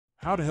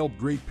How to help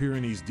Great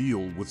Pyrenees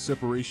deal with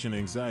separation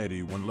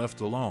anxiety when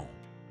left alone.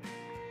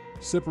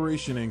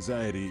 Separation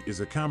anxiety is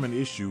a common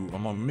issue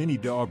among many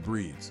dog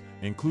breeds,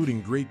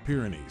 including Great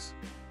Pyrenees.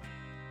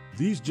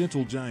 These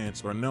gentle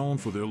giants are known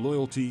for their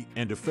loyalty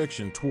and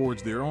affection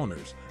towards their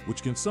owners,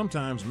 which can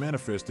sometimes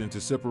manifest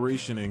into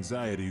separation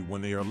anxiety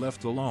when they are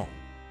left alone.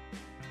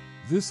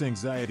 This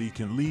anxiety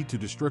can lead to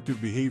destructive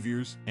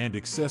behaviors and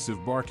excessive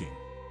barking.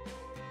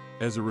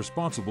 As a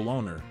responsible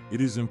owner,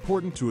 it is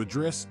important to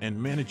address and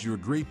manage your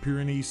Great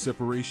Pyrenees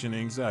separation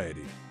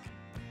anxiety.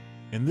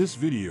 In this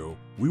video,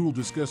 we will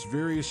discuss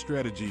various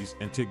strategies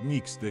and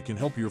techniques that can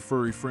help your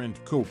furry friend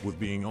cope with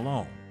being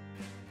alone.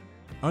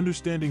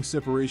 Understanding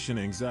separation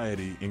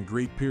anxiety in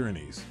Great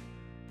Pyrenees.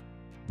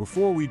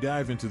 Before we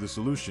dive into the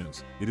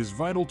solutions, it is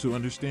vital to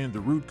understand the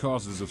root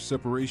causes of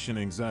separation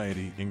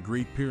anxiety in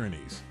Great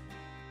Pyrenees.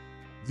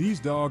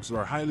 These dogs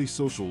are highly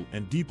social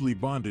and deeply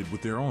bonded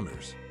with their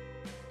owners.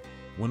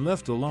 When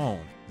left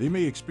alone, they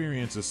may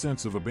experience a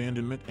sense of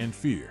abandonment and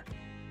fear.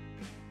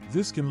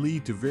 This can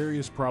lead to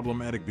various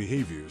problematic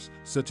behaviors,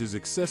 such as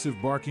excessive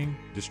barking,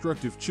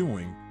 destructive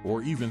chewing,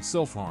 or even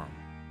self-harm.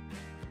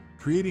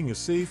 Creating a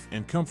safe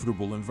and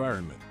comfortable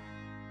environment.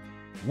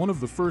 One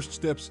of the first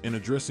steps in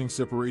addressing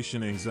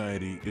separation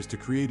anxiety is to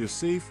create a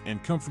safe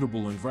and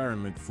comfortable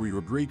environment for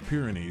your Great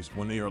Pyrenees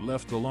when they are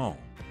left alone.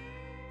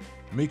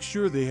 Make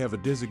sure they have a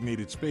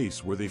designated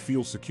space where they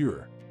feel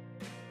secure.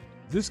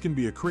 This can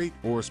be a crate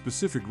or a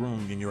specific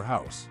room in your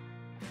house.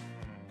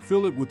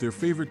 Fill it with their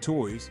favorite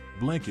toys,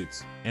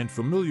 blankets, and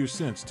familiar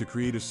scents to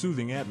create a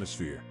soothing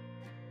atmosphere.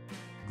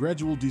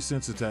 Gradual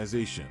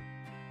desensitization.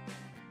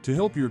 To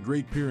help your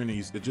Great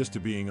Pyrenees adjust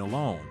to being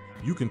alone,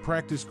 you can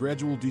practice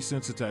gradual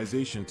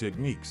desensitization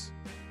techniques.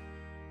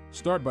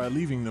 Start by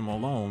leaving them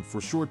alone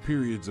for short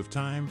periods of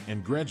time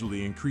and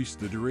gradually increase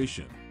the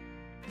duration.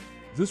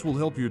 This will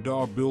help your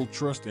dog build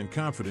trust and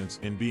confidence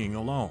in being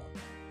alone.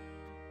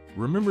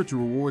 Remember to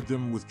reward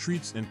them with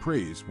treats and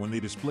praise when they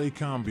display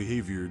calm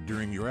behavior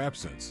during your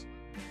absence.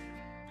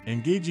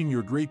 Engaging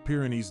your Great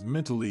Pyrenees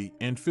mentally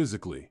and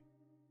physically.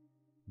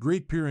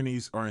 Great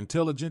Pyrenees are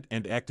intelligent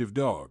and active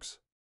dogs.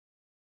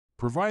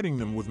 Providing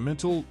them with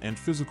mental and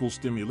physical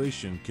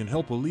stimulation can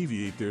help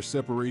alleviate their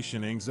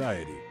separation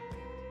anxiety.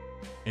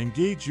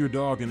 Engage your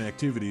dog in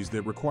activities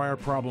that require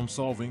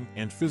problem-solving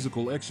and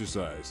physical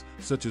exercise,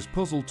 such as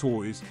puzzle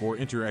toys or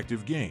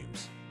interactive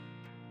games.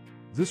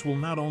 This will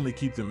not only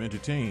keep them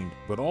entertained,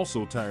 but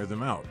also tire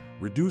them out,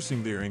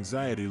 reducing their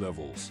anxiety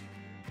levels.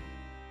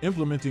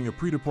 Implementing a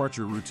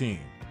pre-departure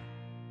routine.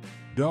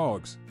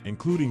 Dogs,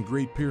 including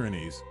Great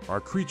Pyrenees, are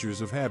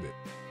creatures of habit.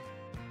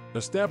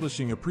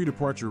 Establishing a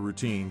pre-departure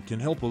routine can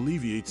help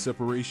alleviate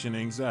separation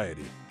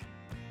anxiety.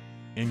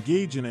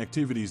 Engage in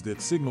activities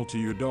that signal to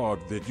your dog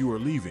that you are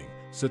leaving,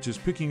 such as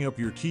picking up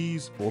your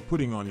keys or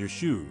putting on your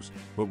shoes,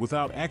 but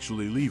without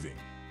actually leaving.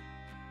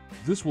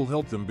 This will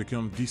help them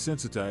become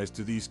desensitized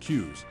to these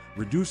cues,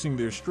 reducing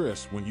their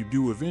stress when you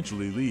do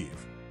eventually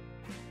leave.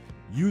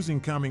 Using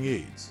calming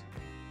aids.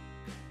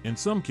 In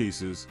some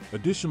cases,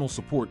 additional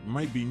support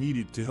might be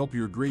needed to help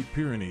your Great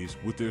Pyrenees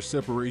with their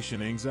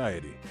separation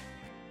anxiety.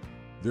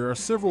 There are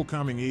several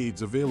calming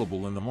aids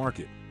available in the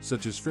market,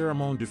 such as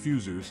pheromone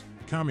diffusers,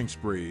 calming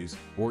sprays,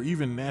 or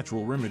even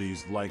natural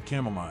remedies like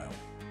chamomile.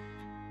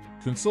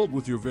 Consult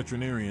with your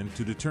veterinarian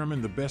to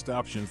determine the best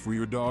option for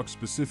your dog's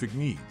specific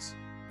needs.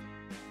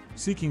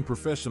 Seeking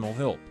professional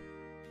help.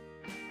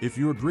 If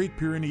your Great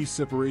Pyrenees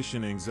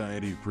separation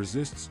anxiety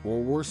persists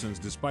or worsens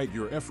despite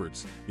your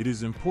efforts, it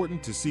is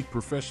important to seek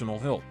professional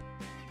help.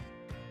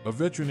 A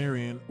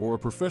veterinarian or a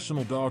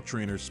professional dog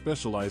trainer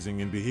specializing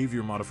in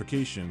behavior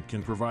modification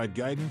can provide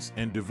guidance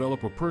and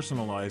develop a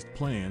personalized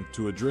plan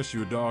to address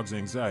your dog's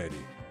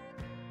anxiety.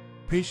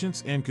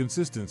 Patience and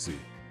consistency.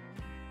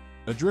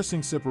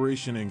 Addressing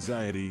separation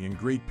anxiety in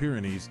Great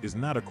Pyrenees is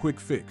not a quick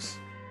fix.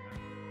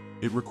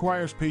 It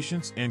requires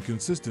patience and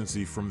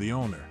consistency from the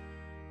owner.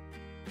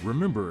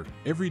 Remember,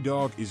 every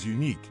dog is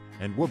unique,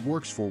 and what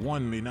works for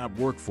one may not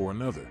work for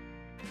another.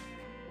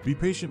 Be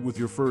patient with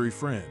your furry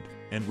friend,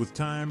 and with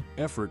time,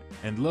 effort,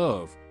 and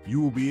love,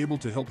 you will be able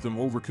to help them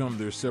overcome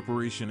their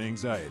separation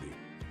anxiety.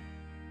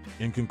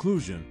 In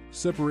conclusion,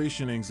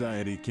 separation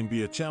anxiety can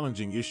be a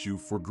challenging issue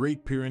for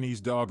Great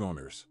Pyrenees dog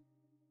owners.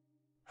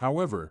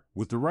 However,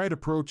 with the right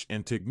approach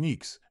and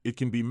techniques, it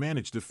can be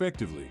managed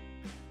effectively.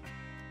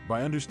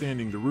 By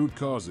understanding the root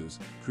causes,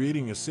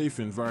 creating a safe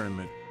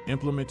environment,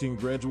 implementing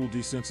gradual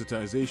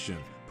desensitization,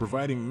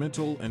 providing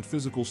mental and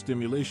physical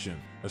stimulation,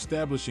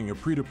 establishing a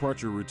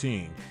pre-departure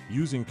routine,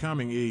 using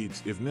calming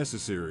aids if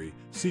necessary,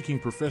 seeking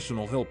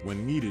professional help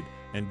when needed,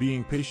 and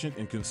being patient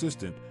and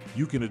consistent,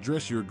 you can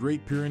address your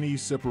Great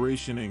Pyrenees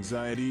separation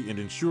anxiety and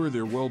ensure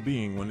their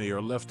well-being when they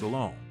are left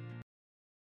alone.